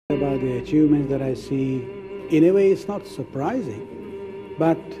about the achievements that I see. In a way, it's not surprising,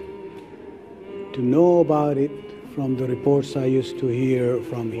 but to know about it from the reports I used to hear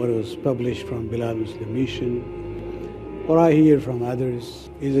from what was published from Bilal Muslim Mission, or I hear from others,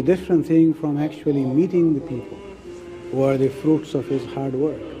 is a different thing from actually meeting the people who are the fruits of his hard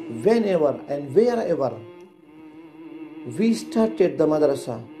work. Whenever and wherever we started the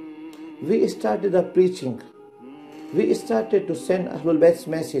madrasa, we started the preaching, we started to send Ahlulbayt's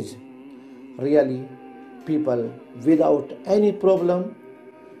message, really people without any problem,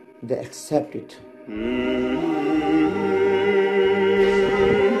 they accept it.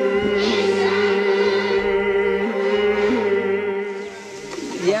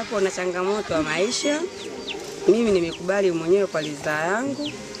 Japo na changamoto wa maisha, mimi nimekubali mwenyewe kwa ridhaa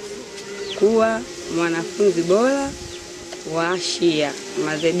yangu kuwa mwanafunzi bora wa Shia.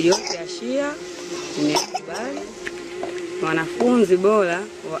 Madhehebu yote ya Shia nimekubali, mwanafunzi bora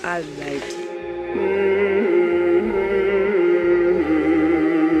wa Ahlulbayt.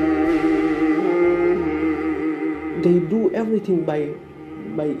 They do everything by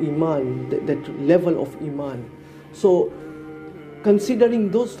iman, that level of iman. So considering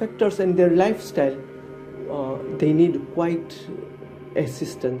those factors and their lifestyle, they need quite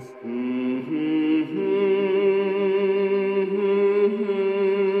assistance.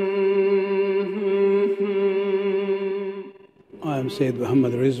 I am Sayed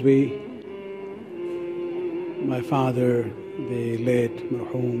Muhammad Rizvi. My father, the late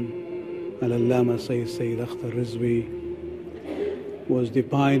marhum Al-Allama Saeed Akhtar Rizvi, was the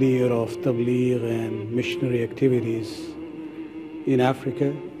pioneer of tabligh and missionary activities in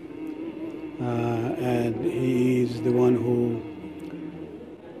Africa, and he is the one who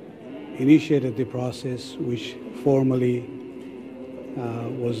initiated the process which formerly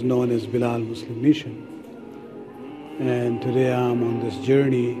was known as Bilal Muslim Mission. And today I'm on this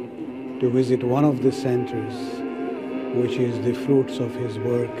journey to visit one of the centers which is the fruits of his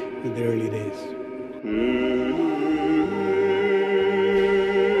work in the early days.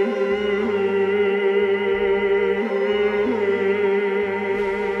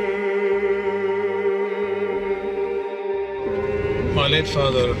 My late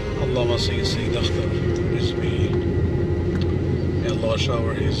father, Allama Saeed Akhtar Rizvi, may Allah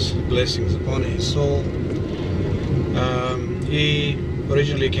shower his blessings upon his soul. He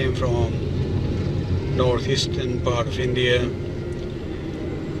originally came from northeastern part of India.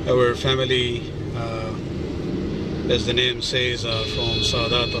 Our family, as the name says, are from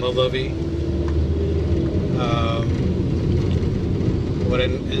Sadat Radavi. Our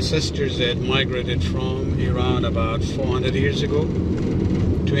ancestors had migrated from Iran about 400 years ago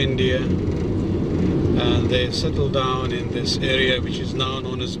to India, and they settled down in this area which is now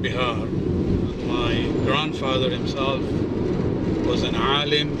known as Bihar. My grandfather himself was an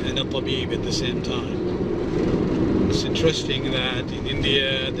alim and a tabib at the same time. It's interesting that in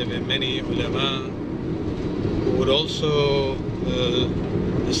India there were many ulama who would also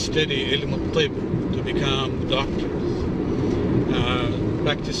study ilm al-tib to become doctors,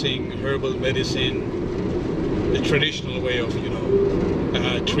 practicing herbal medicine, the traditional way of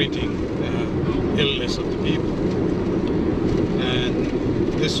treating illness of the people. And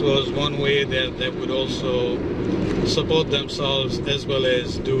this was one way that they would also support themselves as well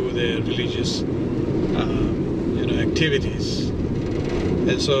as do their religious activities.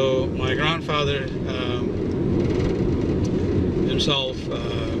 And so my grandfather himself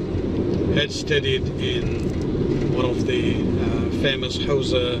had studied in one of the famous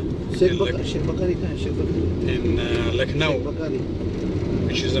Hawza in Lucknow,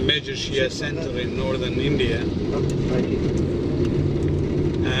 which is a major Shia center in northern India.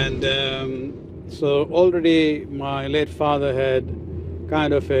 And so already my late father had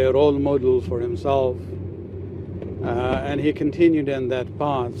kind of a role model for himself, and he continued in that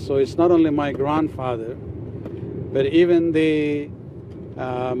path. So it's not only my grandfather, but even the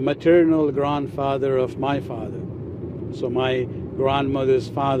maternal grandfather of my father. So my grandmother's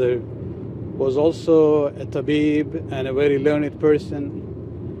father was also a tabib and a very learned person.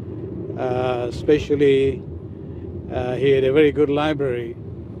 Especially he had a very good library,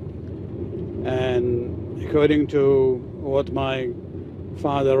 and according to what my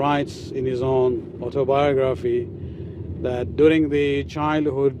father writes in his own autobiography, that during the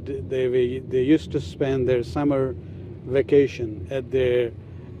childhood they used to spend their summer vacation at their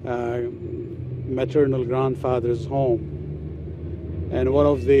maternal grandfather's home. And one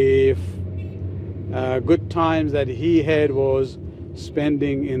of the good times that he had was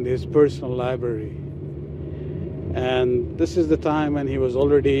spending in his personal library. And this is the time when he was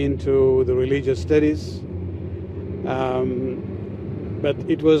already into the religious studies. But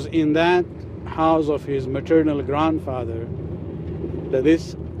it was in that house of his maternal grandfather that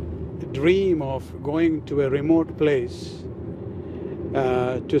this dream of going to a remote place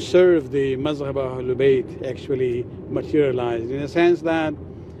to serve the Mazhab Ahlulbayt actually materialized, in a sense that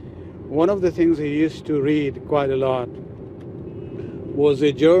one of the things he used to read quite a lot was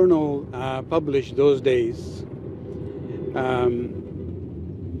a journal published those days,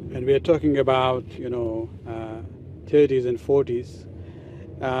 and we are talking about 30s and 40s,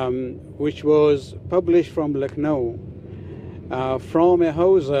 which was published from Lucknow, from a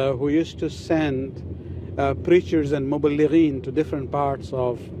Hausa who used to send preachers and muballighin to different parts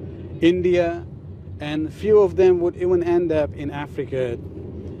of India, and few of them would even end up in Africa,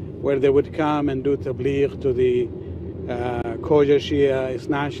 where they would come and do tabligh to the Khoja Shia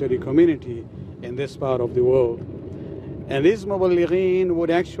Isnashari community in this part of the world. And these muballighin would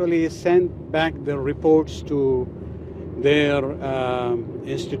actually send back the reports to their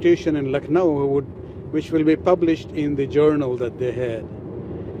institution in Lucknow, which will be published in the journal that they had.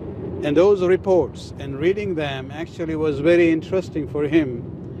 And those reports and reading them actually was very interesting for him,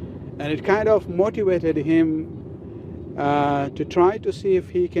 and it kind of motivated him to try to see if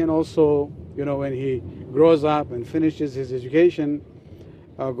he can also, when he grows up and finishes his education,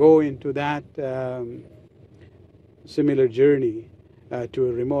 go into that similar journey to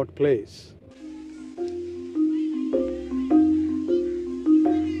a remote place.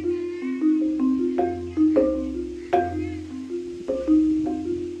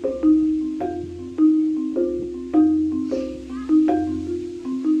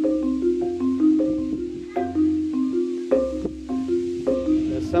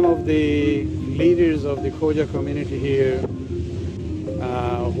 Some of the leaders of the Khoja community here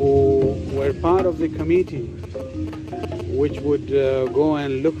who were part of the committee which would go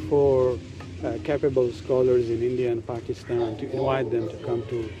and look for capable scholars in India and Pakistan to invite them to come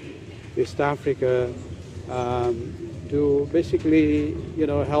to East Africa to basically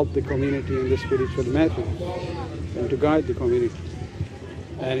help the community in the spiritual matters and to guide the community.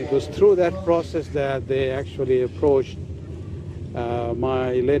 And it was through that process that they actually approached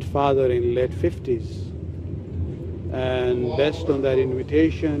my late father in late 50s, and based on that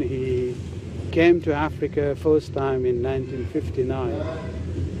invitation he came to Africa first time in 1959.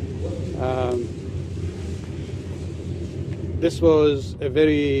 This was a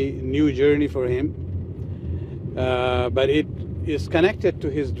very new journey for him, but it is connected to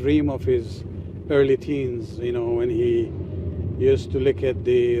his dream of his early teens, when he used to look at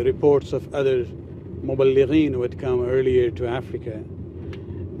the reports of other muballighin who had come earlier to Africa.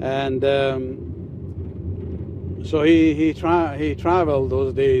 And so he traveled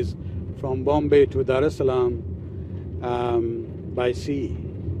those days from Bombay to Dar es Salaam by sea,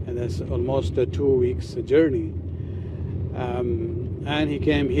 and that's almost a 2 weeks journey. And he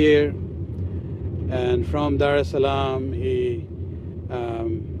came here, and from Dar es Salaam he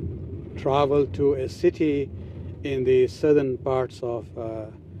traveled to a city in the southern parts of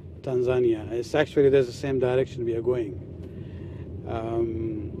Tanzania. It's actually, there's the same direction we are going.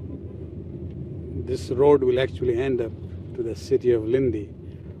 This road will actually end up to the city of Lindi.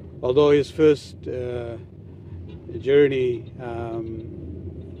 Although his first journey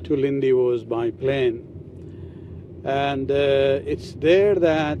to Lindi was by plane. And it's there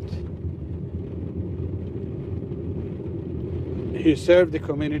that he served the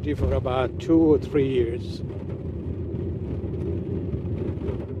community for about 2 or 3 years.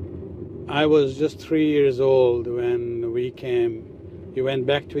 I was just 3 years old when we came. He went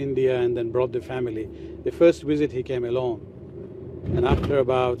back to India and then brought the family. The first visit he came alone. And after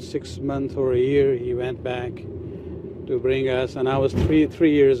about 6 months or a year, he went back to bring us. And I was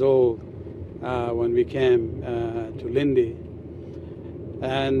three years old when we came to Lindi.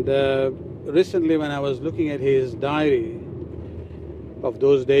 And recently when I was looking at his diary of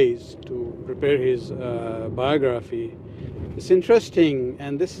those days to prepare his biography, it's interesting,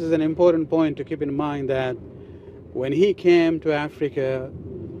 and this is an important point to keep in mind, that when he came to Africa,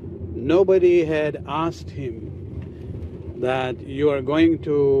 nobody had asked him that you are going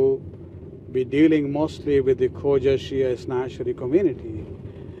to be dealing mostly with the Khoja Shia Isnashari community,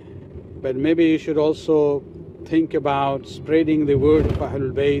 but maybe you should also think about spreading the word of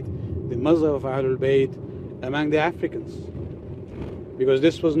Ahlulbayt, the Mazhab of Ahlulbayt, among the Africans, because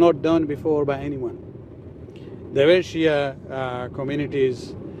this was not done before by anyone. There were Shia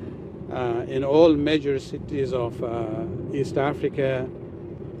communities in all major cities of East Africa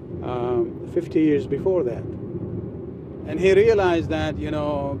 50 years before that. And he realized that,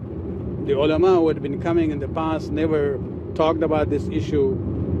 the ulama who had been coming in the past never talked about this issue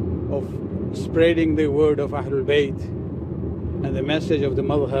of spreading the word of Ahlul Bayt and the message of the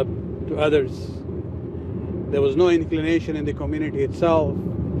madhab to others. There was no inclination in the community itself,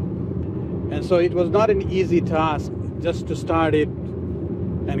 and so it was not an easy task just to start it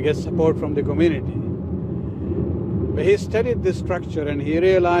and get support from the community. But he studied this structure and he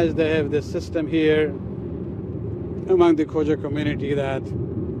realized they have this system here among the Khoja community that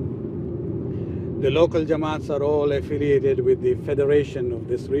the local Jamaats are all affiliated with the federation of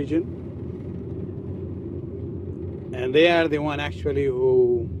this region, and they are the one actually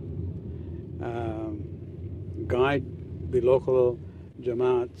who guide the local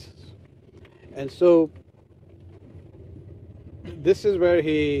Jamaats. And so this is where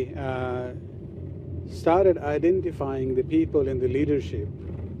he started identifying the people in the leadership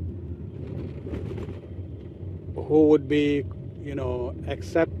who would be,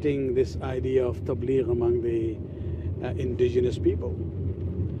 accepting this idea of tabligh among the indigenous people.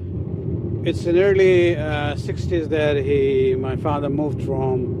 It's in early 60s that my father moved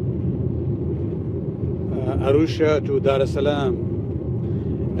from Arusha to Dar es Salaam,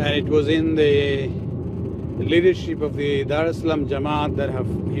 and it was in the leadership of the Dar es Salaam Jamaat that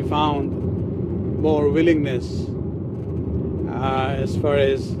he found more willingness as far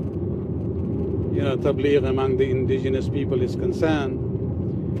as tabligh among the indigenous people is concerned.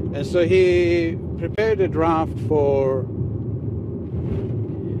 And so he prepared a draft for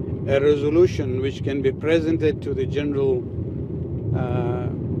a resolution which can be presented to the general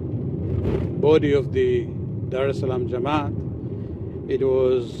body of the Dar es Salaam Jamaat. It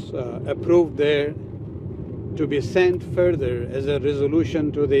was approved there to be sent further as a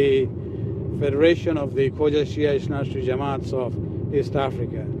resolution to the Federation of the Khoja Shia Ishnashri Jamaats of East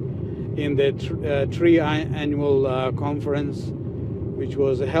Africa in the triannual conference which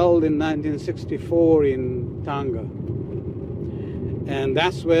was held in 1964 in Tanga. And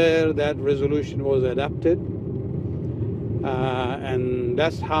that's where that resolution was adopted, and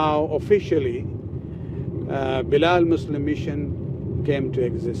that's how officially Bilal Muslim Mission came to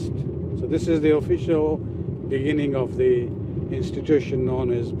exist. So this is the official beginning of the institution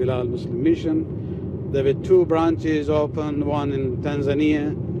known as Bilal Muslim Mission. There were two branches opened, one in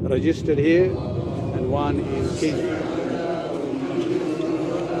Tanzania, registered here, and one in Kenya.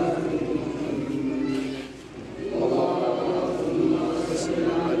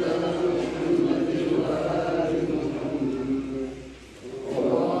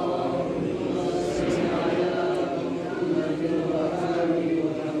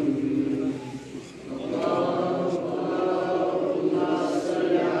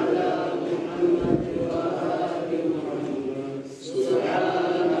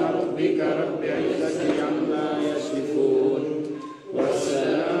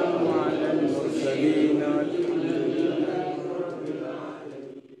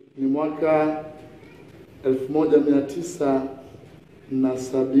 Mwaka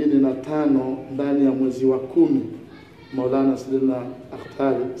 1975 ndani ya mwezi wa 10 Maulana Saeed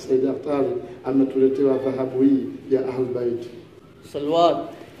Akhtar ametuletea dhahabu hii ya Ahlulbayt. Salawat.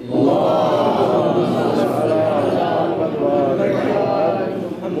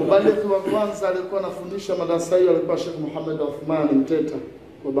 Mubalighi wa kwanza alikuwa anafundisha madarasa hiyo alikuwa Sheikh Muhammad Rizvi Mteta.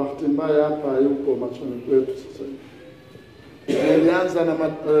 Kwa bahati mbaya hapa yuko machoni kwetu sasa. Nilianza na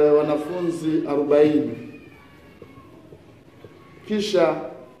wanafunzi 40. Kisha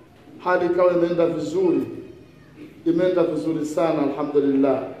hali ikawa imeenda vizuri sana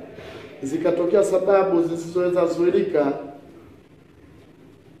alhamdulillah. Zikatokea sababu zisizoweza zuilika.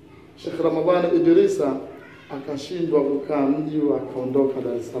 Sheikh Ramadhani Idrisa akashindwa kukaa mji, akaondoka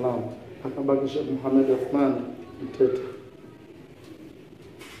Dar es Salaam, akabaki Sheikh Muhammad Rizvi Mteta.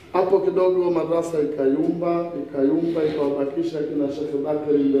 Hapo kidogo madrasa ikayumba ikawabakisha kina Sheikh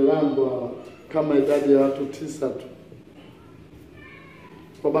Bakari Mbelambo kama idadi ya watu 9 tu.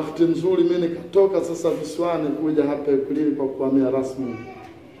 Kwa bahati nzuri mimi nikatoka sasa visiwani kuja hapa Ikulili kwa kuhamia rasmi.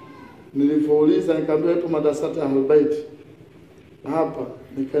 Nilipouliza nikaambiwa hapo madrasa ya Ahlulbayt hapa,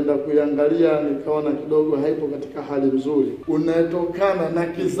 nikaenda kuiangalia nikaona kidogo haipo katika hali nzuri. Unatokana na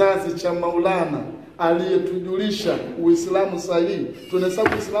kizazi cha Maulana aliyetujulisha Uislamu sahihi.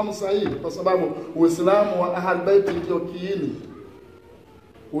 Tunahesabu Uislamu sahihi kwa sababu Uislamu wa Ahlulbayt ndio kiini.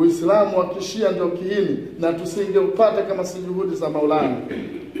 Uislamu wa Kishia ndio kiini, na tusingeupata kama si juhudi za Maulana.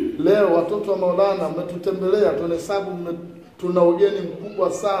 Leo watoto wa Maulana mmetutembelea, tunahesabu tuna ugeni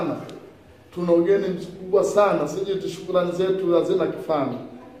mkubwa sana. Siji shukrani zetu hazina kifani.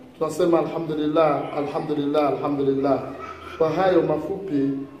 Tunasema alhamdulillah. Kwa hayo mafupi,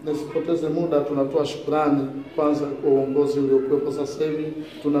 nisipoteze muda, tunatoa shukrani kwanza kwa uongozi uliokuwepo sasa hivi.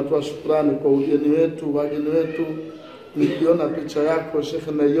 Tunatoa shukrani kwa wageni wetu. Nikiona picha yako Sheikh,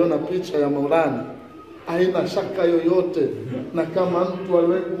 naiona picha ya Maulana haina shaka yoyote. Na kama mtu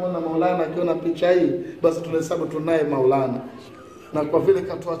aliwahi kumwona Maulana akiona picha hii, basi tunahesabu tunaye Maulana. Na kwa vile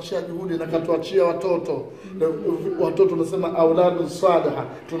katuachia juhudi na katuachia watoto tunasema auladu saliha,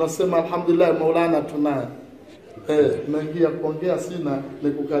 tunasema alhamdulillah Maulana tunaye. Naingia kuongea sina,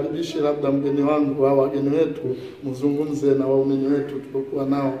 ni kukaribisha labda mgeni wangu au wageni wetu mzungumze na waumini wetu tulikuwa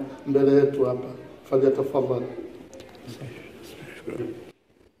nao mbele yetu hapa. Falyatafadhali.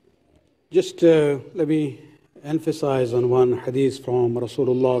 Just let me emphasize on one hadith from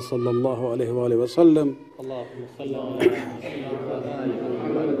Rasulullah sallallahu alaihi wasallam.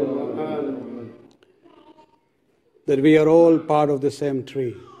 That we are all part of the same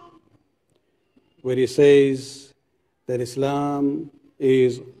tree, where he says that Islam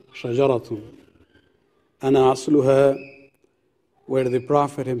is shajaratun ana asluha, where the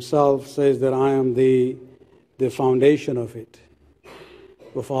Prophet himself says that I am the foundation of it.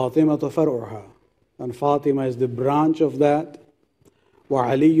 Wa Fatimatu far'uha, and Fatima is the branch of that. Wa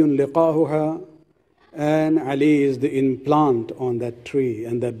Aliyun liqahuha, and Ali is the implant on that tree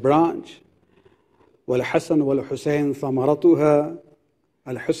and that branch. Wal Hasan wal Hussein thamaratuha,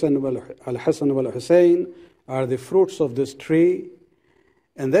 Al Hasan wal Hussein are the fruits of this tree.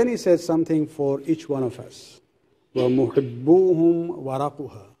 And then he says something for each one of us. Wa muhibbuhum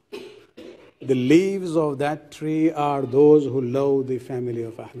waraquha, the leaves of that tree are those who love the family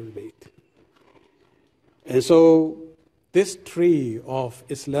of Ahlulbayt. And so this tree of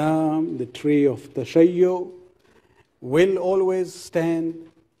Islam, the tree of Tashayyu, will always stand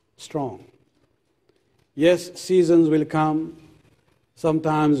strong. Yes, seasons will come.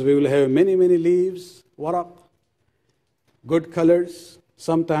 Sometimes we will have many leaves, waraq, good colors.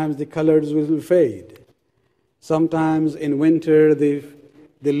 Sometimes the colors will fade. Sometimes in winter the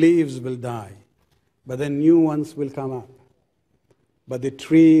leaves will die, but then new ones will come up. But the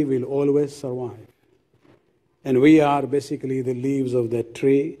tree will always survive. And we are basically the leaves of that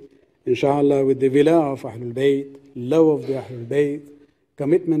tree. Inshallah, with the wila of Ahlul Bayt, love of the Ahlul Bayt,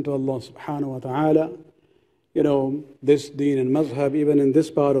 commitment to Allah subhanahu wa ta'ala, this deen and mazhab, even in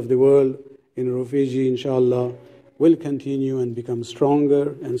this part of the world, in refugee, inshallah, will continue and become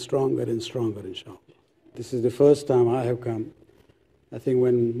stronger and stronger and stronger, inshallah. This is the first time I have come. I think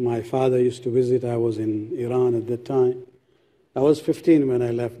when my father used to visit, I was in Iran at that time. I was 15 when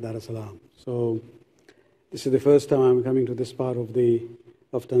I left Dar es Salaam. So this is the first time I'm coming to this part of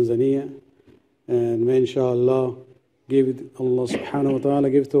Tanzania. And may inshallah give Allah subhanahu wa ta'ala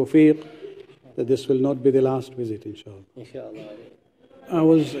give tawfiq that this will not be the last visit, inshallah. Inshallah. I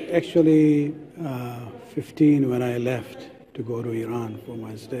was actually 15 when I left to go to Iran for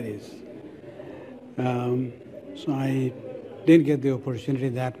my studies. So I didn't get the opportunity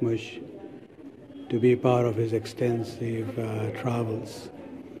that much to be part of his extensive travels.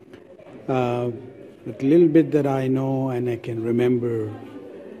 But a little bit that I know and I can remember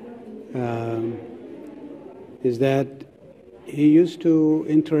is that he used to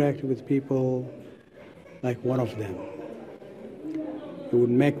interact with people like one of them. He would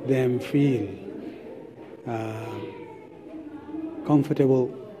make them feel comfortable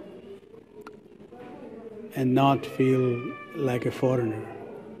and not feel like a foreigner.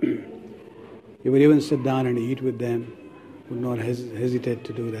 He would even sit down and eat with them, would not hesitate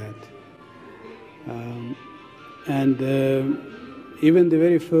to do that. Even the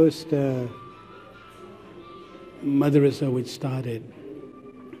very first madrasa which started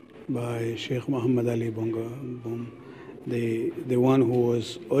by Sheikh Muhammad Ali Bonga, the one who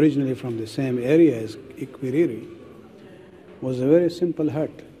was originally from the same area as Ikwiriri, was a very simple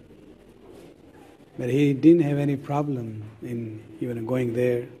hut. But he didn't have any problem in even going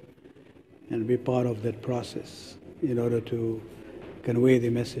there and be part of that process in order to convey the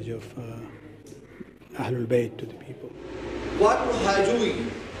message of Ahlul Bayt to the people. Watu hajui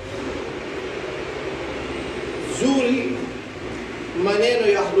zuri maneno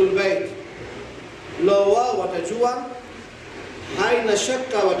ya Ahlul Bayt, lo wao watajua, haina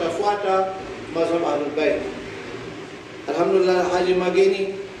shaka watafuata mazhab Ahlul Bayt. Alhamdulillah, Haji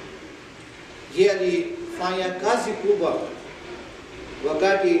Mageni yeye alifanya kazi kubwa.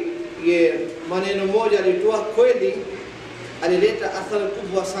 Wakati ye maneno moja alitoa kweli, alileta athari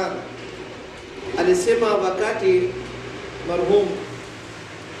kubwa sana. Alisema wakati marhum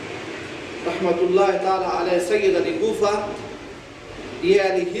rahmatullahi ta'ala alayhi Sayyid alikufa, yeye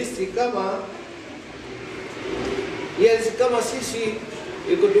alihisi kama sisi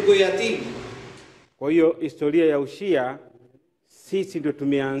iko tuko yatima. Kwa hiyo historia ya ushia sisi ndio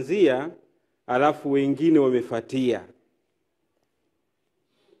tumeanzia, alafu wengine wamefuatia.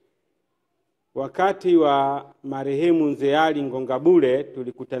 Wakati wa marehemu Mzee Ali Ngongabule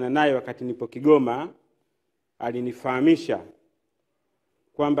tulikutana naye wakati nipo Kigoma, alinifahamisha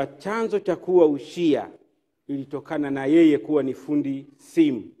kwamba chanzo cha kuwa ushia ilitokana na yeye kuwa ni fundi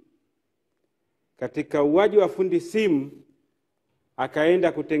simu. Katika uwaji wa fundi simu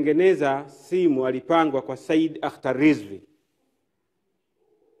akaenda kutengeneza simu, alipangwa kwa Saeed Akhtar Rizvi.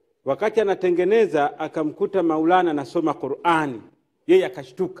 Wakati anatengeneza akamkuta Maulana anasoma Qur'ani, yeye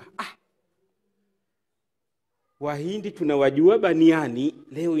akashtuka, Wahindi tunawajua baniani,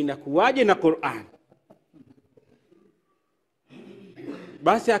 leo inakuwaje na Qur'ani?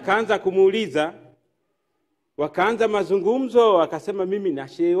 Basi akaanza kumuuliza, wakaanza mazungumzo, akasema mimi na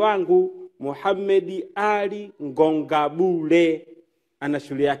shehe wangu Muhammad Ali Ngongabule ana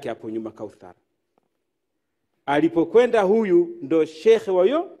shule yake hapo nyuma Kauthar. Alipokwenda huyu ndo shekhe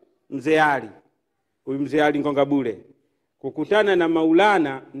wayo mzee Ali, huyu mzee Ali Ngongabule kukutana na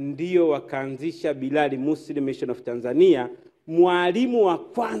Maulana, ndio wakaanzisha Bilali Muslim Mission of Tanzania. Mwalimu wa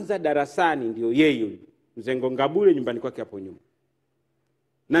kwanza darasani ndio yeye huyu mzee Ngongabule, nyumbani kwake hapo nyuma,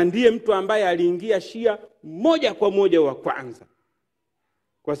 na ndiye mtu ambaye aliingia Shia moja kwa moja wa kwanza,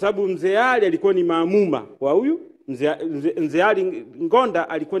 kwa sababu mzee Ali alikuwa ni maamuma wa huyu mzee Ali Ngonda,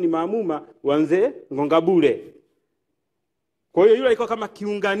 alikuwa ni maamuma wa mzee Ngongabule. Kwa hiyo yule alikuwa kama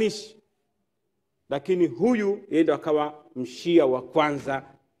kiunganishi, lakini huyu yeye ndo akawa mshia wa kwanza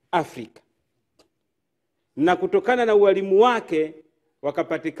Afrika. Na kutokana na ualimu wake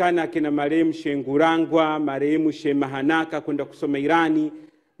wakapatikana kina marehemu Shengurangwa, marehemu Shemahanaka kwenda kusoma Irani,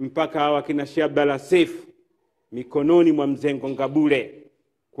 mpaka wakina Sheikh Abdallah Seif mikononi mwa mzee Ngongabule.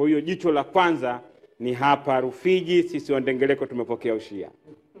 Kwa hiyo jicho la kwanza ni hapa Rufiji, sisi Wandengereko tumepokea ushia.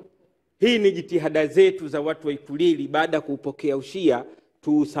 Hii ni jitihada zetu za watu wa Ikulili, baada ya kupokea ushia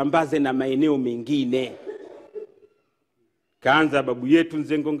tuusambaze na maeneo mengine. Kaanza babu yetu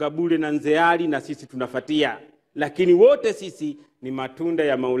mzee Ngongabule na mzee Ali, na sisi tunafuatia, lakini wote sisi ni matunda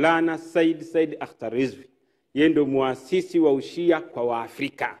ya Maulana Saeed Akhtar Rizvi. Yeye ndio muasisi wa ushia kwa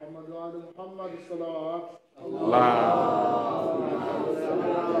Waafrika.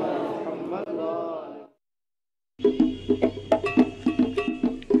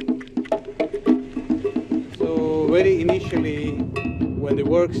 So very initially, when the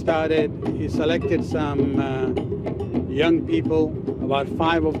work started, he selected some young people, about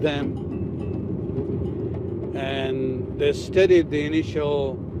 5 of them, and they studied the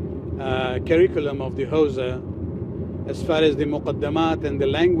initial curriculum of the Hausa as far as the muqaddamat and the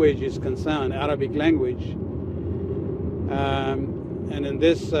language is concerned, Arabic language. And in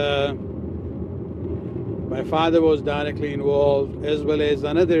this, my father was directly involved, as well as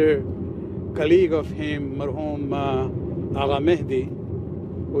another colleague of him, Marhum Agha Mehdi,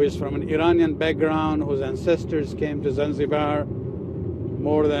 who is from an Iranian background, whose ancestors came to Zanzibar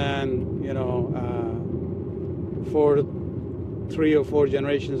more than 3 or 4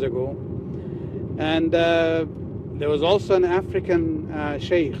 generations ago. And there was also an African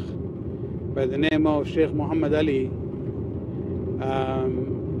sheikh by the name of Sayed Muhammad Ali.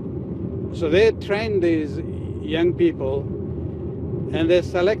 So they trained these young people, and they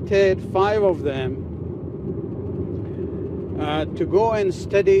selected 5 of them to go and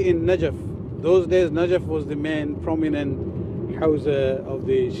study in Najaf. Those days Najaf was the main prominent Hausa of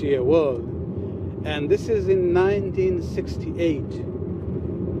the Shia world, and this is in 1968.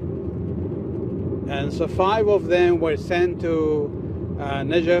 And so 5 of them were sent to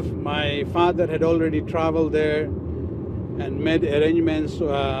Najaf. My father had already traveled there and made arrangements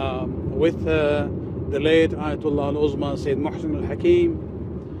with the late Ayatollah al-Uzma Sayyid Muhammad al-Hakim,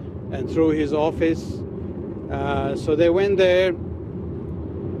 and through his office. So they went there.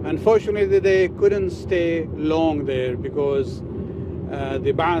 Unfortunately, they couldn't stay long there because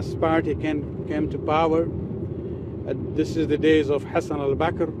the Ba'ath party came to power. This is the days of Hassan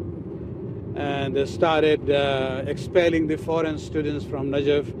al-Bakr, and they started expelling the foreign students from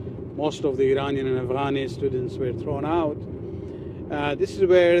Najaf. Most of the Iranian and Afghani students were thrown out. This is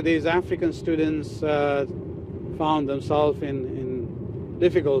where these African students found themselves in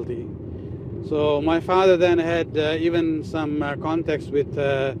difficulty. So my father then had even some contacts with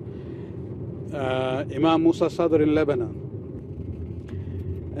Imam Musa Sadr in Lebanon.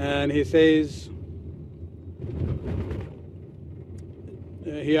 And he says,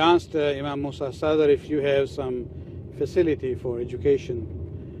 he asked Imam Musa Sadr if you have some facility for education,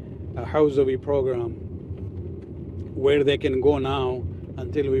 a Hausawi program, where they can go now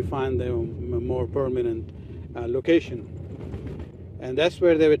until we find a more permanent location. And that's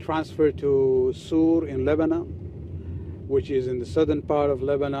where they were transferred to Sur in Lebanon, which is in the southern part of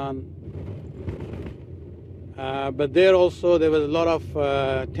Lebanon. But there also there was a lot of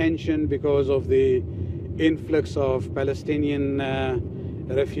tension because of the influx of Palestinian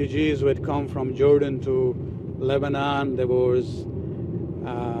refugees who had come from Jordan to Lebanon, there was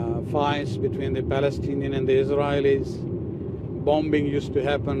fights between the Palestinians and the Israelis. Bombing used to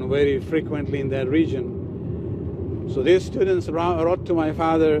happen very frequently in that region. So these students wrote to my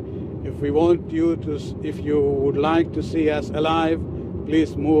father, if you would like to see us alive,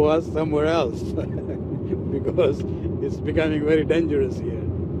 please move us somewhere else because it's becoming very dangerous here.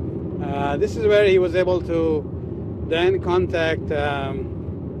 This is where he was able to then contact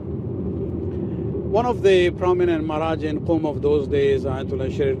one of the prominent Maraji in Qum of those days,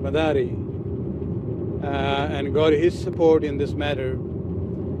 Ayatollah Sharif Madari, and got his support in this matter.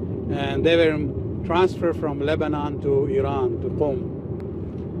 And they were transferred from Lebanon to Iran, to Qum.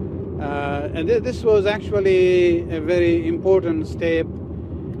 And this was actually a very important step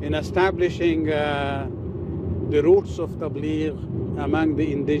in establishing the roots of Tabligh among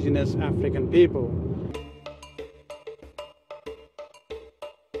the indigenous African people.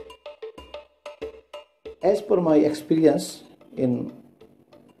 As per my experience and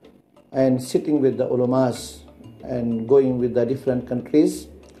sitting with the ulamas and going with the different countries,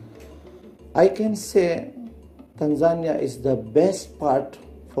 I can say Tanzania is the best part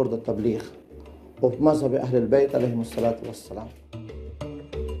for the Tabligh of Mazhab Ahlulbayt alayhimus salatu wassalam.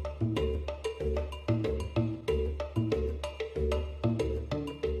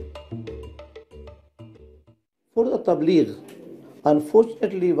 For the Tabligh,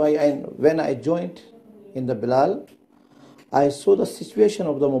 unfortunately, when I joined in the Bilal, I saw the situation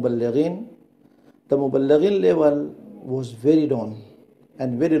of the Muballighin. The Muballighin level was very down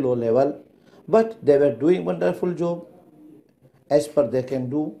and very low level, but they were doing wonderful job as per they can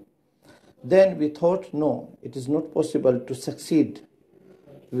do. Then we thought, no, it is not possible to succeed.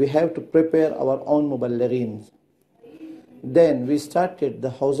 We have to prepare our own Muballighin. Then we started the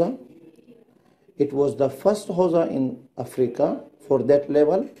Hawza. It was the first Hawza in Africa for that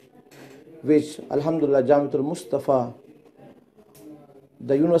level, which Alhamdulillah Jamiatul Mustafa,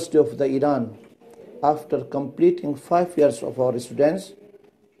 the University of the Iran, after completing 5 years of our students,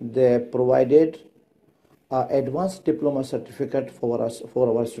 they provided an advanced diploma certificate for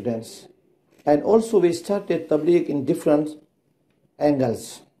our students. And also we started Tabligh in different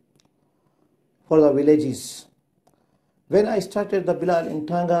angles for the villages. When I started the Bilal in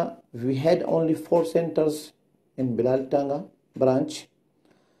Tanga, we had only 4 centers in Bilal Tanga branch.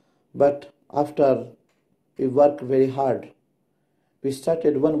 But after we worked very hard, we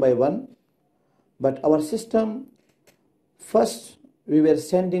started one by one. But our system, first we were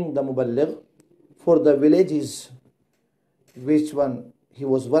sending the Muballigh for the villages, which one he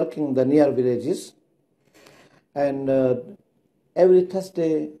was working the near villages. And every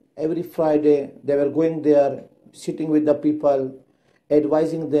Thursday, every Friday, they were going there, sitting with the people,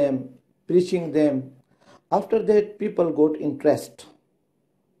 advising them, preaching them. After that, people got interest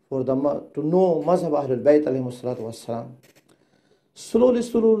to know Mazhab Ahlulbayt alayhimus salatu wassalam.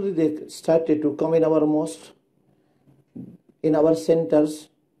 Slowly they started to come in our mosque, in our centers.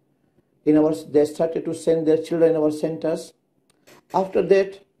 They started to send their children in our centers. After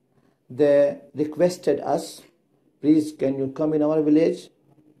that, they requested us, please can you come in our village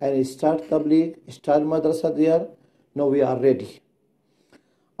and start Tabligh, start madrasa there. Now we are ready.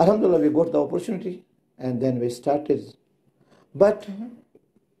 Alhamdulillah, we got the opportunity and then we started. But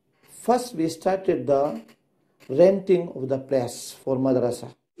first we started the renting of the place for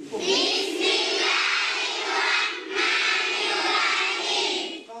madrasa.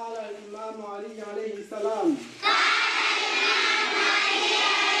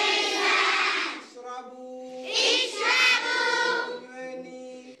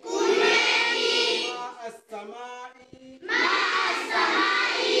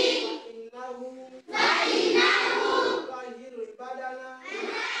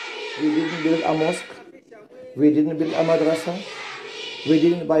 We didn't build a mosque, we didn't build a madrasa, we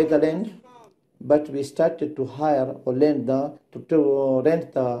didn't buy the land, but we started to hire or rent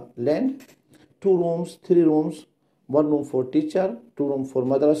the land, 2 rooms, 3 rooms, 1 room for teacher, 2 rooms for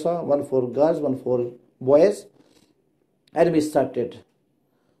madrasa, 1 for girls, 1 for boys, and we started.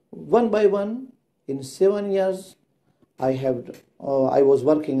 One by one, in 7 years, I was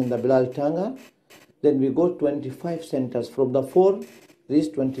working in the Bilal Tanga. Then we got 25 centers. From the 4,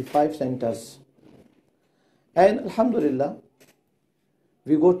 reached 25 centers. And Alhamdulillah,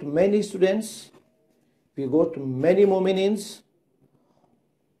 we got many students, we got many mu'minins.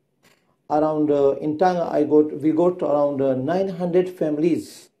 Around in Tanga, we got around 900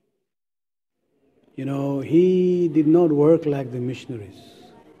 families. You know, he did not work like the missionaries,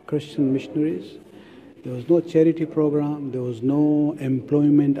 Christian missionaries. There was no charity program, there was no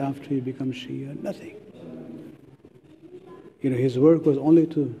employment after he became Shia, nothing. You know, his work was only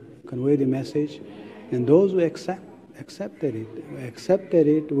to convey the message. And those who accepted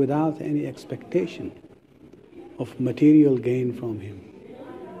it without any expectation of material gain from him.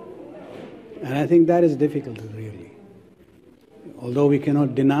 And I think that is difficult, really. Although we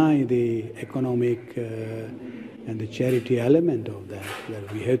cannot deny the economic and the charity element of that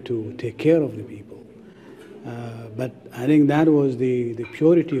we had to take care of the people. But I think that was the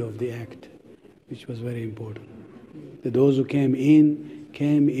purity of the act, which was very important. That those who came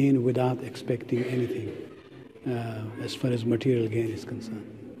in without expecting anything as far as material gain is concerned.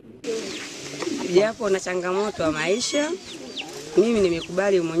 Japo na changamoto wa maisha, mimi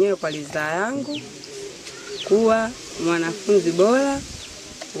nimekubali mwenyewe kwa ridhaa yangu kuwa mwanafunzi bora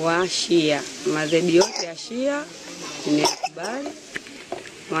wa Shia. Madhehebu yote ya Shia nimekubali.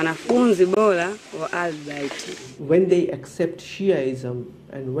 Mwanafunzi bora wa Ahlulbayt. When they accept Shiaism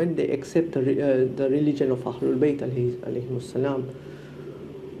and when they accept the religion of Ahlulbayt alayhi salam,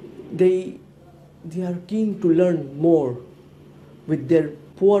 they are keen to learn more with their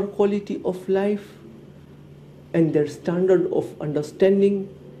poor quality of life and their standard of understanding.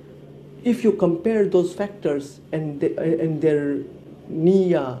 If you compare those factors and their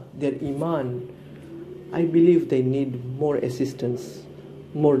niyyah, their iman, I believe they need more assistance,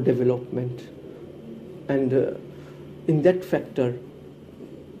 more development. And in that factor,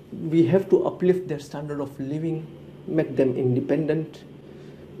 we have to uplift their standard of living, make them independent,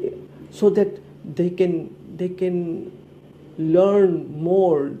 so that they can learn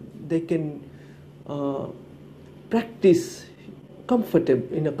more, they can practice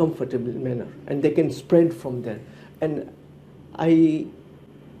in a comfortable manner, and they can spread from there. And I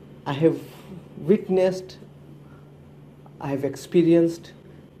have witnessed, I have experienced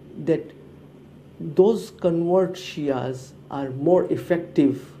that those convert Shias are more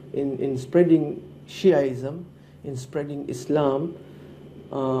effective in spreading Shiaism, in spreading Islam,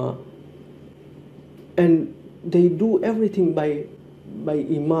 and they do everything by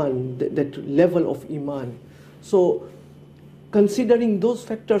iman, that level of iman. So considering those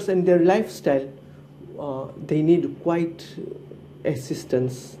factors and their lifestyle, they need quite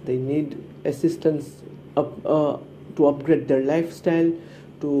assistance. They need assistance to upgrade their lifestyle,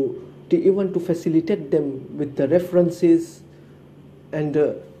 to even to facilitate them with the references, and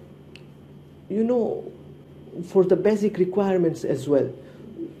for the basic requirements as well,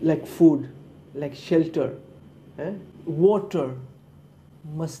 like food, like shelter, water,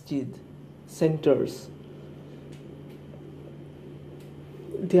 masjid, centers.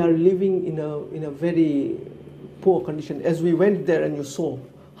 They are living in a very poor condition. As we went there and you saw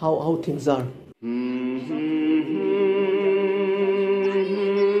how things are.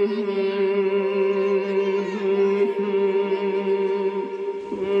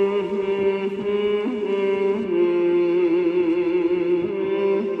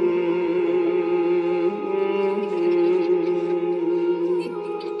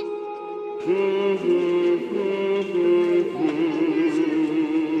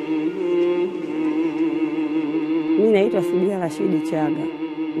 Mimi naitwa Saeed Chaga,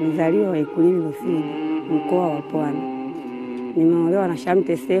 mzaliwa wa Ikulili Rufiji, mkoa wa Pwani. Nimeolewa na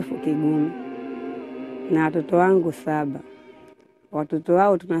Shamte Sefu Kigumu na watoto wangu 7. Watoto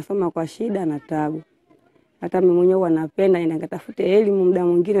wao tunasoma kwa shida na tabu. Hata mimi mwenyewe napenda ningatafute elimu muda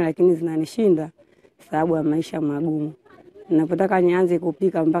mwingine, lakini zinanishinda sababu ya maisha magumu. Ninapotaka nianze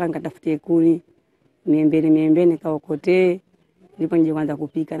kupika mpaka nikatafute kuni, miembeni kaokotee, ndipo nje kwanza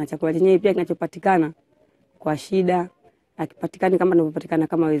kupika, na chakula chenyewe pia kinachopatikana kwa shida, akipatikani kama ninavyopatikana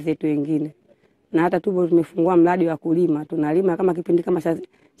kama wenzetu wengine. Na hata tupo tumefungua mradi wa kulima, tunalima kama kipindi kama cha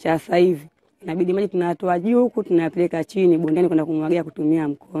sasa hivi. Inabidi maji tunatoa juu huku tunayapeleka chini bondeni kwenda kumwagia kutumia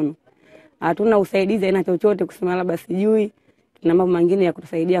mkono. Hatuna usaidizi aina chochote kusema labda sijui, tuna mambo mengine ya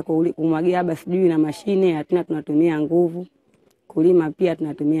kutusaidia kumwagia labda sijui na mashine, hatuna, tunatumia nguvu. Kulima pia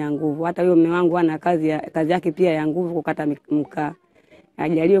tunatumia nguvu. Hata huyo mume wangu ana kazi yake pia ya nguvu, kukata mkaa.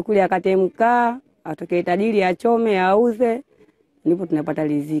 Ajaliwe kule akate mkaa, atokee tajiri achome auze, ndipo tunapata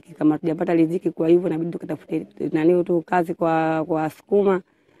riziki. Kama tujapata riziki, kwa hivyo inabidi tukatafute tu kazi kwa sukuma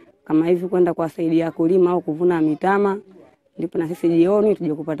kama hivi, kwenda kuwasaidia kulima au kuvuna mitama, ndipo na sisi jioni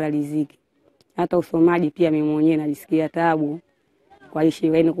tuje kupata riziki. Hata usomaji pia mimi mwenyewe najisikia taabu kwa ishi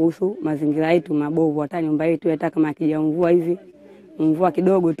wenu kuhusu mazingira yetu mabovu. Hata nyumba yetu hata kama akija mvua hivi, mvua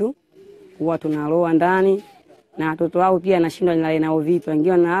kidogo tu, huwa tunaloa ndani, na watoto wao pia nashindwa nilale nao vipi.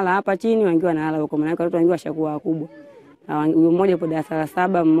 Wengine wanalala hapa chini, wengine wanalala huko, maana watoto wengine washakuwa wakubwa. Huyo mmoja yupo darasa la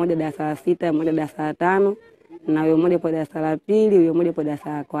 7, mmoja darasa la 6, mmoja darasa la 5, na huyo mmoja yupo darasa la 2, huyo mmoja yupo darasa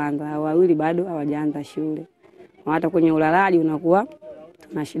la 1. Wawili bado hawajaanza shule. Hata kwenye ulalaji unakuwa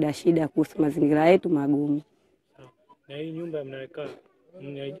tuna shida kuhusu mazingira yetu magumu. Na hii nyumba mnayokaa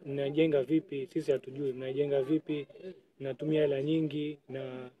mnajenga vipi? Sisi hatujui mnajenga vipi, mnatumia hela nyingi,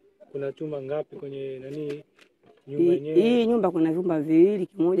 na kuna chumba ngapi kwenye nani nyumba yenyewe? Hii nyumba kuna vyumba viwili,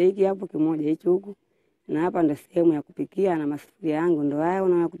 kimoja hiki hapo, kimoja hicho huko. Na hapa ndo sehemu ya kupikia, na masufuria yangu ndo haya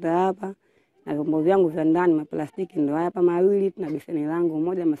unayokuta hapa. Na vyombo vyangu vya ndani maplastiki ndo hapa mawili, na beseni langu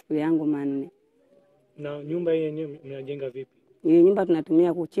moja, masufuria yangu 4. Na nyumba hii yenyewe mnajenga vipi? Hii nyumba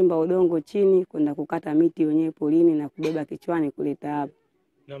tunatumia kuchimba udongo chini, kwenda kukata miti wenyewe polini na kubeba kichwani kuleta hapa.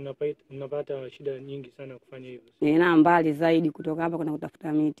 Na mnapata shida nyingi sana kufanya hivyo? Na mbali zaidi kutoka hapa kuna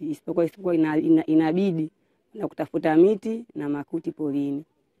kutafuta miti, isipokuwa inabidi na kutafuta miti na makuti polini.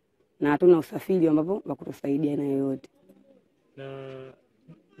 Na hatuna usafiri ambapo wa kutusaidia na yoyote. Na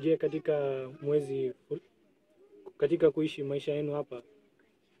je, katika kuishi maisha yenu hapa,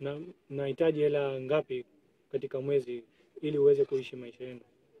 na mnahitaji hela ngapi katika mwezi ili uweze kuishi maisha yenu?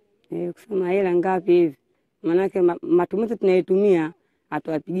 Kusema hela ngapi hivi, manake matumizi tunayotumia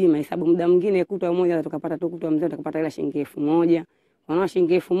hatuwapigii mahesabu. Muda mwingine kutwa moja tukapata tu, kutwa mzee tukapata hela shilingi 1000. Wanaona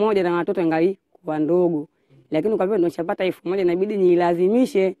shilingi 1000 na watoto angali kwa ndogo. Lakini kwa vile tunachapata 1000 inabidi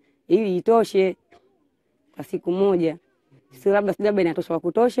nilazimishe ili itoshe kwa siku moja. Sio labda inatosha kwa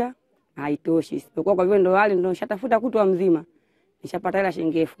kutosha, haitoshi. Isipokuwa kwa vile ndo wale ndo nishatafuta kutwa mzima, nishapata hela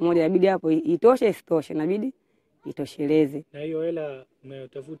shilingi 1000, inabidi hapo itoshe isitoshe, inabidi itosheleze. Na hiyo hela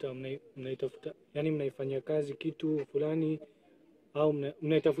mnaitafuta, yani mnaifanyia kazi kitu fulani au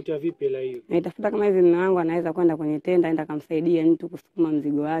mnaitafutia vipi hela hiyo? Naitafuta kama hivi, mume wangu anaweza kwenda kwenye tenda, aenda kumsaidia mtu kusukuma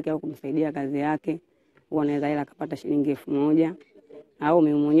mzigo wake au kumsaidia kazi yake, huwa anaweza hela akapata shilingi 1000. Au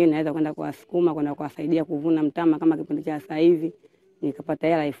mimi mwenyewe naweza kwenda kuwasukuma, kwenda kuwasaidia kuvuna mtama kama kipindi cha sasa hivi, nikapata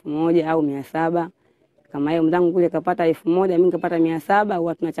hela 1000 au 700. Kama yeye mzangu kule kapata 1000, mimi nikapata 700,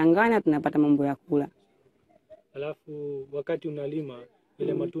 huwa tunachanganya tunapata mambo ya kula. Alafu wakati unalima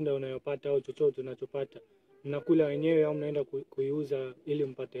ile matunda unayopata au chochote unachopata, mnakula wenyewe au mnaenda kuiuza ili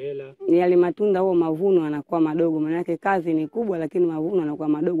mpate hela? Yale matunda huo mavuno yanakuwa madogo, maana yake kazi ni kubwa lakini mavuno yanakuwa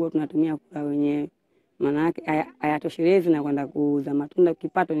madogo, tunatumia kula wenyewe. Maana yake hayatoshelezi na kwenda kuuza. Matunda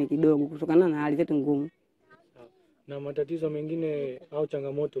kipato ni kidogo kutokana na hali zetu ngumu. Na matatizo mengine au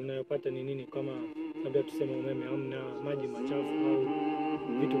changamoto mnayopata ni nini, kama labda tuseme umeme au na maji machafu au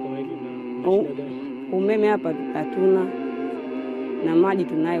vitu kama hivi, na shida gani? Umeme hapa hatuna, na maji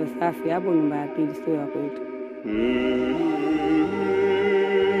tunayo safi, hapo nyumba ya pili sio ya kwetu.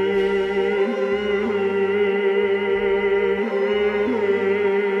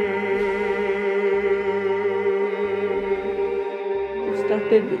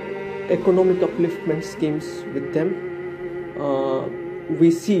 Started economic upliftment schemes with them.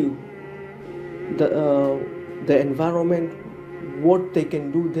 We see the environment, what they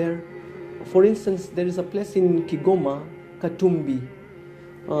can do there. For instance, there is a place in Kigoma, Katumbi.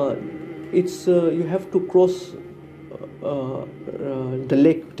 You have to cross the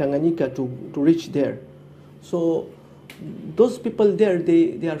lake Tanganyika to reach there. So those people there,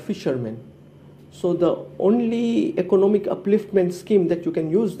 they are fishermen. So the only economic upliftment scheme that you can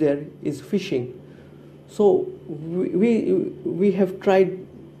use there is fishing. So we have tried,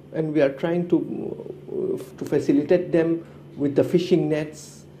 and we are trying to facilitate them with the fishing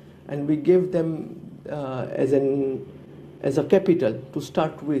nets, and we give them as a capital to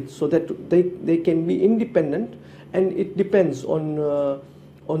start with, so that they can be independent. And it depends on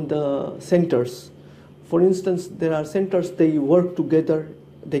the centers. For instance, there are centers, they work together,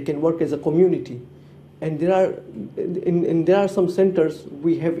 they can work as a community. And there are some centers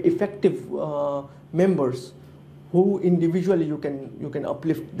we have effective members who individually you can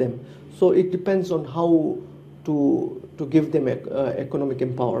uplift them. So it depends on how to give them economic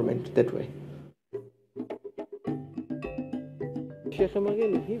empowerment that way. Sheikh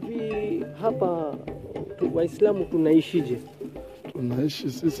Mageni, hivi hapa Waislamu tunaishije? Tunaishi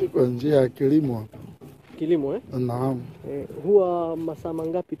sisi kwa njia ya kilimo hapa. Kilimo Naam. Huwa masaa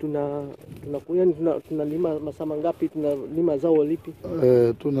mangapi tunalima masaa mangapi, tunalima zao lipi?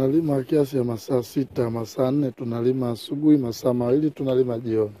 Tunalima kiasi ya masaa 6, masaa 4 tunalima asubuhi, masaa 2 tunalima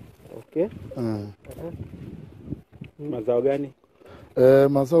jioni. Okay. Mazao gani?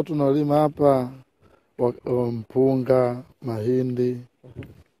 Mazao tunalima hapa mpunga, mahindi.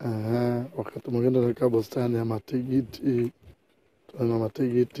 Wakati mwingine tunalima bustani ya matigiti. Tunalima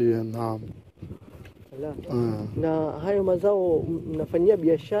matigiti, naam. Na hayo mazao mnafanyia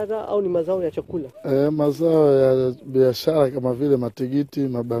biashara au ni mazao ya chakula? Mazao ya biashara kama vile matigiti,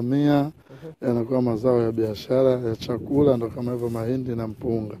 mabamia, yanakuwa mazao ya biashara, ya chakula ndo kama hivyo mahindi na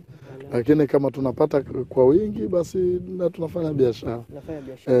mpunga. Lakini kama tunapata kwa wingi basi na tunafanya biashara.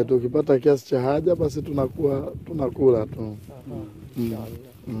 Tukipata kiasi cha haja basi tunakula tu.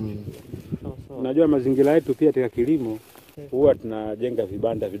 Unajua mazingira yetu pia katika kilimo huwa tunajenga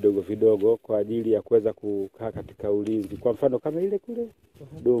vibanda vidogo vidogo kwa ajili ya kuweza kukaa katika ulinzi. Kwa mfano kama ile kule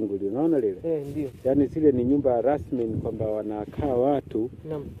Dungu, unaona lile? Ndio. Yaani zile ni nyumba rasmi kwamba wanakaa watu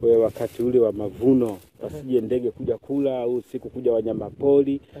wewe wakati ule wa mavuno, wasije ndege kuja kula au usiku kuja wanyama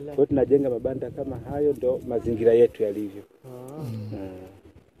pori. Kwa hiyo tunajenga mabanda kama hayo, ndio mazingira yetu yalivyo.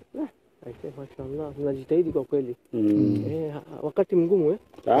 Mashallah, tunajitahidi kwa kweli. Wakati mgumu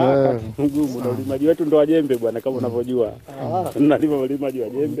wakati mgumu, na ulimaji wetu ndo wajembe bwana, kama unavyojua. Tunalima ulimaji wa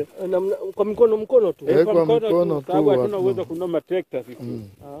jembe kwa mkono tu. Kwa mkono tu, sababu hatuna uwezo kunoma trekta sisi.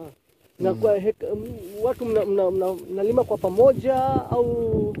 Na kwa watu mnalima kwa pamoja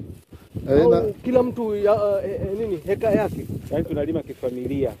au kila mtu heka yake? Yaani tunalima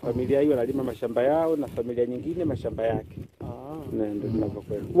kifamilia. Familia hiyo inalima mashamba yao na familia nyingine mashamba yake. Ndio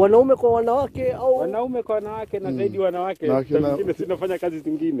tunavyokwenda. Wanaume kwa wanawake au wanaume kwa wanawake na zaidi wanawake. Wengine sinafanya kazi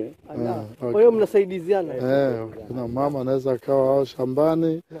zingine. Kwa hiyo mnasaidiziana. Kuna mama anaweza akawa au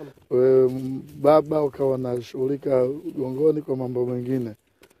shambani, baba ukawa unashughulika gongoni kwa mambo mengine.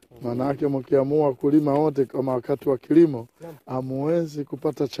 Maana yake mkiamua kulima wote kama wakati wa kilimo, hamuwezi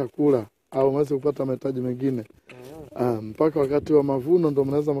kupata chakula au mwezi kupata mahitaji mengine. Mpaka wakati wa mavuno ndio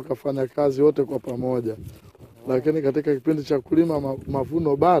mnaweza mkafanya kazi wote kwa pamoja. Lakini katika kipindi cha kulima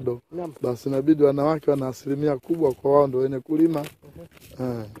mavuno bado, basi inabidi wanawake wana asilimia kubwa, kwa wao ndio wenye kulima.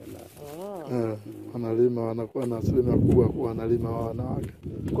 Wanalima, wanakuwa na asilimia kubwa kwa wanalima wanawake.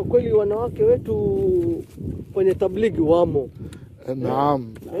 Kwa kweli wanawake wetu kwenye tablighi wamo.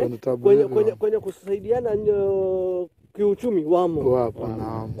 Naam, kwenye kusaidiana kiuchumi wamo.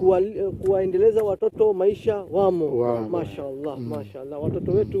 Naam. Kuwaendeleza watoto maisha wamo. Mashaallah,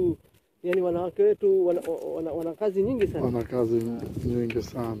 watoto wetu, yani wanawake wetu wana kazi nyingi sana. Wana kazi nyingi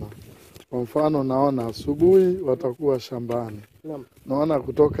sana. Kwa mfano naona asubuhi watakuwa shambani. Naona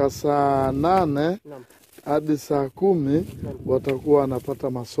kutoka saa 8 hadi saa 10 watakuwa wanapata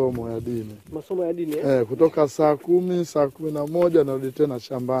masomo ya dini. Masomo ya dini kutoka saa 10, saa 11 narudi tena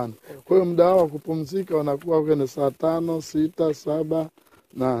shambani. Kwa hiyo muda wao kupumzika wanakuwa kwenye saa 5, 6, 7,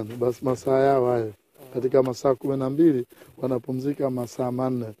 8. Basi masaa yao hayo. Katika masaa 12 wanapumzika masaa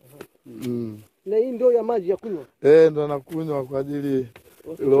 4. Na hii ndio ya maji ya kunywa? Ndio nakunywa kwa ajili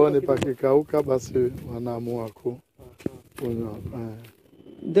looni pakikauka basi wanaamua kunywa.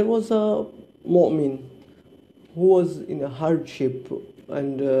 There was a mu'min who was in a hardship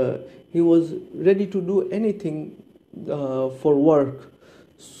and he was ready to do anything for work.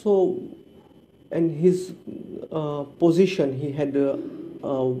 So, and his position, he had a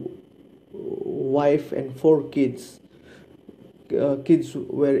wife and 4 kids. Kids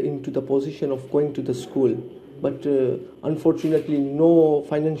were into the position of going to the school, but unfortunately no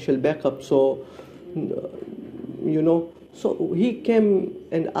financial backup. So, so he came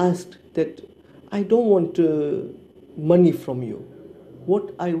and asked that, I don't want money from you.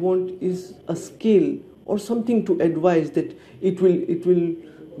 What I want is a skill or something to advise that it will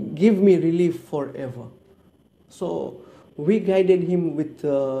give me relief forever. So we guided him with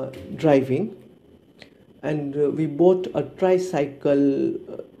driving, and we bought a tricycle.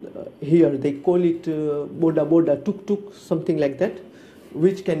 Here they call it boda tuk-tuk, something like that,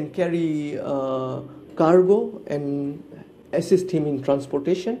 which can carry cargo and assist him in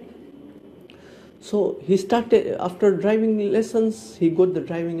transportation. So he started, after driving lessons, he got the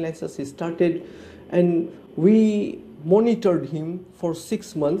driving license, he started, and we monitored him for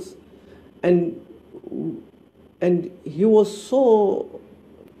 6 months, and he was so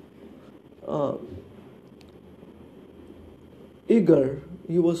eager,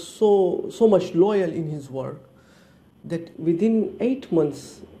 he was so much loyal in his work that within 8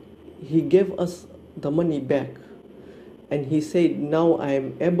 months he gave us the money back, and he said, now I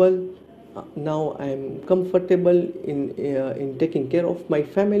am able, now I am comfortable in taking care of my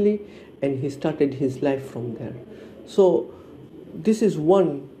family, and he started his life from there. So this is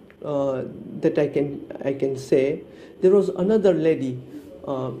one that I can say. There was another lady,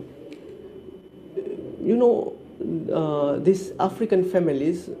 these African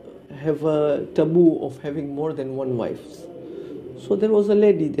families have a taboo of having more than one wife. So there was a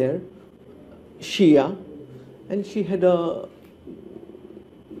lady there, Shia, and she had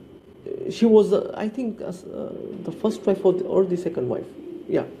she was I think the first wife or the second wife.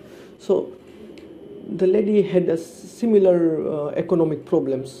 Yeah. So the lady had a similar economic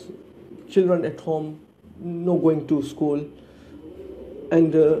problems, children at home, no going to school,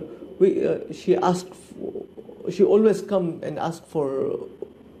 and she asked. She always come and ask for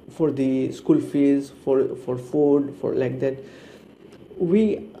the school fees, for food, for like that.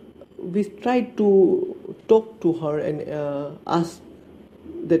 We tried to talk to her and ask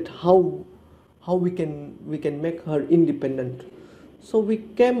that how how we can make her independent. So we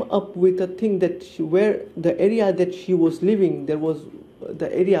came up with a thing that where the area that she was living, the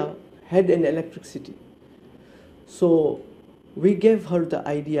area had an electricity. So we gave her the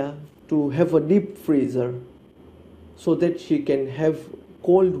idea to have a deep freezer so that she can have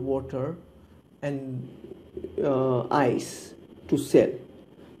cold water and ice to sell.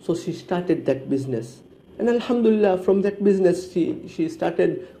 So she started that business. And alhamdulillah, from that business she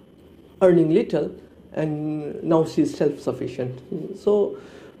started earning little, and now she's self-sufficient. So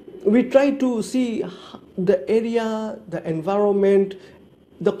we try to see the area, the environment,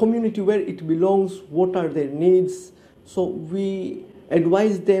 the community where it belongs, what are their needs. So we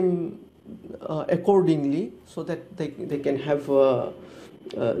advise them accordingly so that they can have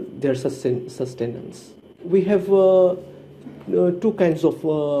their sustenance. We have two kinds of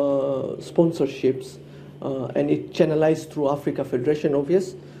sponsorships, and it channelized through Africa Federation,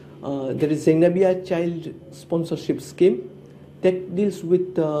 obvious. There is a Zainabia Child Sponsorship Scheme that deals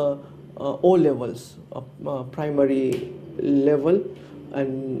with all levels, primary level,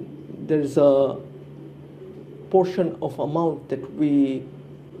 and there is a portion of amount that we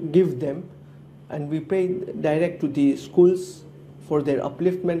give them, and we pay direct to the schools for their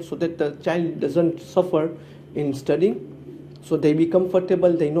upliftment so that the child doesn't suffer in studying. So they be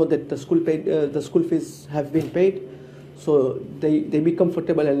comfortable, they know that the school fees have been paid, so they be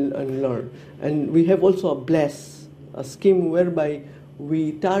comfortable and learn. And we have also a BLESS, a scheme whereby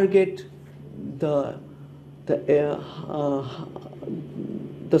we target the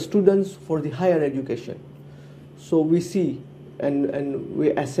students for the higher education. So we see and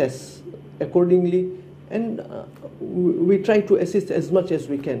we assess accordingly, and we try to assist as much as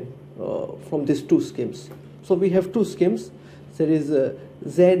we can from these two schemes. So we have two schemes. There is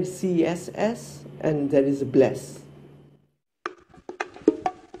ZCSS and there is BLESS.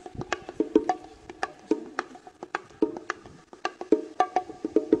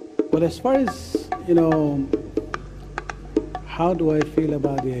 Well, as far as, how do I feel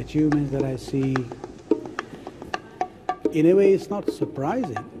about the achievements that I see? In a way, it's not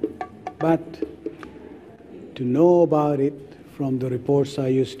surprising, but to know about it from the reports I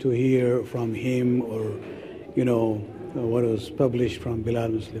used to hear from him, or, what was published from Bilal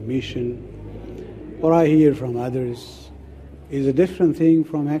Muslim Mission, or I hear from others, is a different thing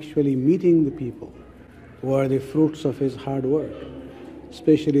from actually meeting the people who are the fruits of his hard work.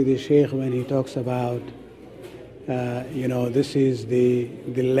 Especially the Sheikh, when he talks about, this is the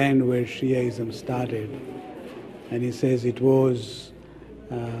land where Shiaism started. And he says it was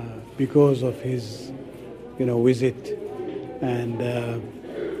because of his, visit and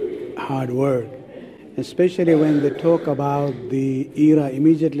hard work. Especially when they talk about the era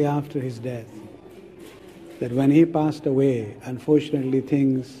immediately after his death. That when he passed away, unfortunately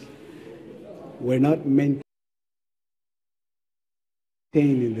things were not maintained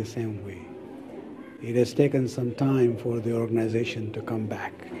in the same way. It has taken some time for the organization to come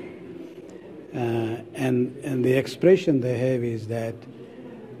back. And the expression they have is that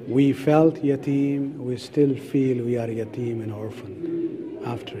we felt yatim, we still feel we are yatim and orphan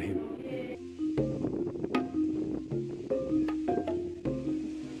after him.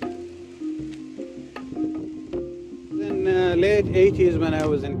 In the late 80s, when I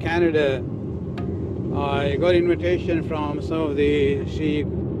was in Canada, I got invitation from some of the Shi'i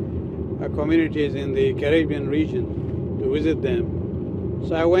communities in the Caribbean region to visit them.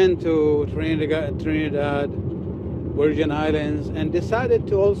 So I went to Trinidad, Virgin Islands, and decided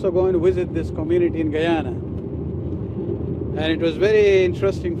to also go and visit this community in Guyana. And it was very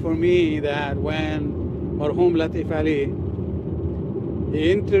interesting for me that when Marhum Latif Ali,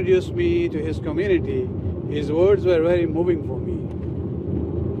 he introduced me to his community, his words were very moving for me.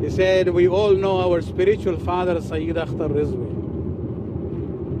 He said, we all know our spiritual father, Saeed Akhtar Rizvi.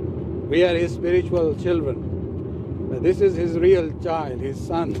 We are his spiritual children. But this is his real child, his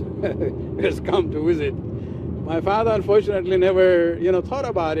son, has come to visit. My father, unfortunately, never thought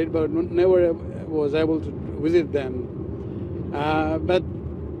about it, but never was able to visit them. But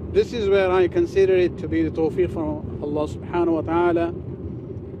this is where I consider it to be the tawfiq from Allah subhanahu wa ta'ala.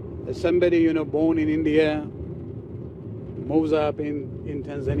 Somebody, born in India, moves up in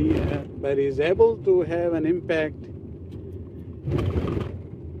Tanzania, but is able to have an impact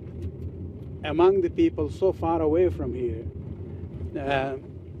among the people so far away from here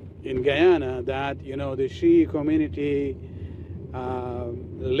in Guyana that the Shi'i community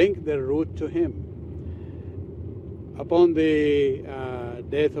linked their root to him. Upon the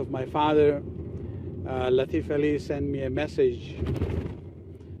death of my father, Latif Ali sent me a message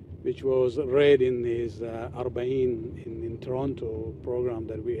which was read in his Arba'in in Toronto program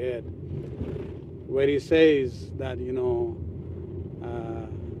that we had. where he says that,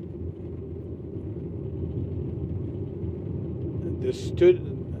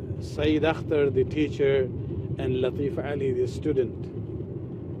 Saeed Akhtar, the teacher, and Latif Ali, the student,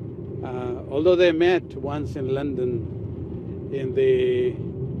 although they met once in London in the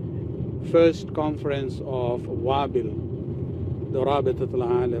first conference of Wabil, the Rabitat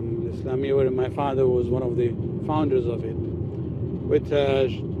al-Alam al-Islami, where my father was one of the founders of it, with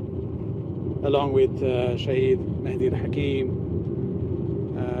along with Shaheed Mahdi al-Hakim,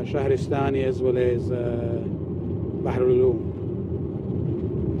 Shahristani, as well as Bahr al-Ulum.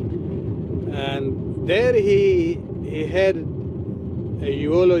 And there he had a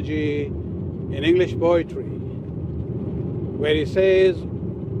eulogy in English poetry where he says,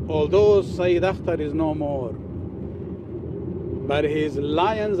 although Saeed Akhtar is no more, but his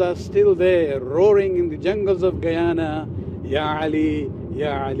lions are still there, roaring in the jungles of Guyana, Ya Ali,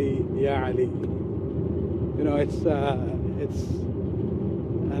 Ya Ali, Ya Ali.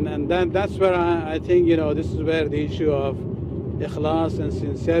 That's where I think, this is where the issue of ikhlas and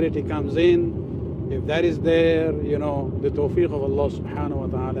sincerity comes in. If that is there, the tawfiq of Allah subhanahu wa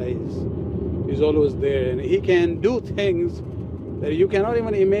ta'ala is always there. And He can do things that you cannot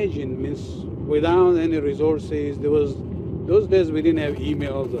even imagine, means without any resources. Those days we didn't have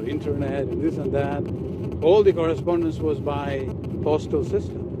emails or internet and this and that. All the correspondence was by postal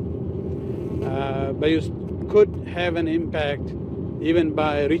system. But you could have an impact even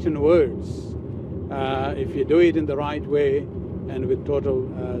by written words if you do it in the right way and with total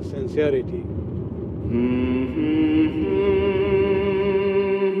sincerity.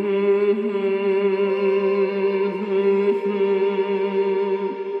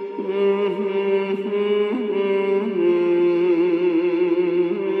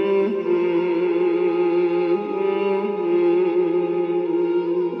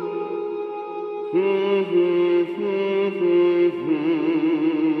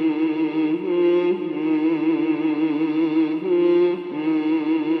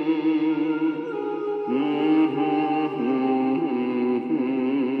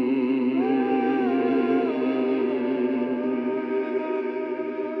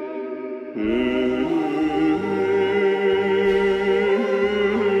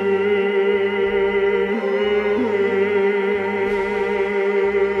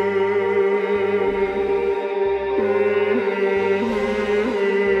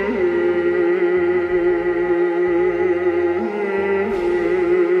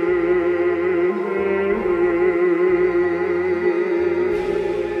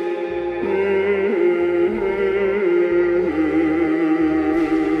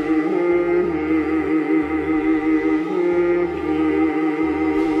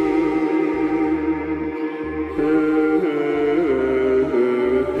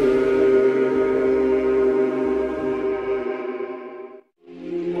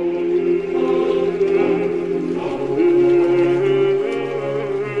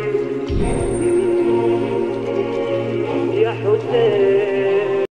 يا حسين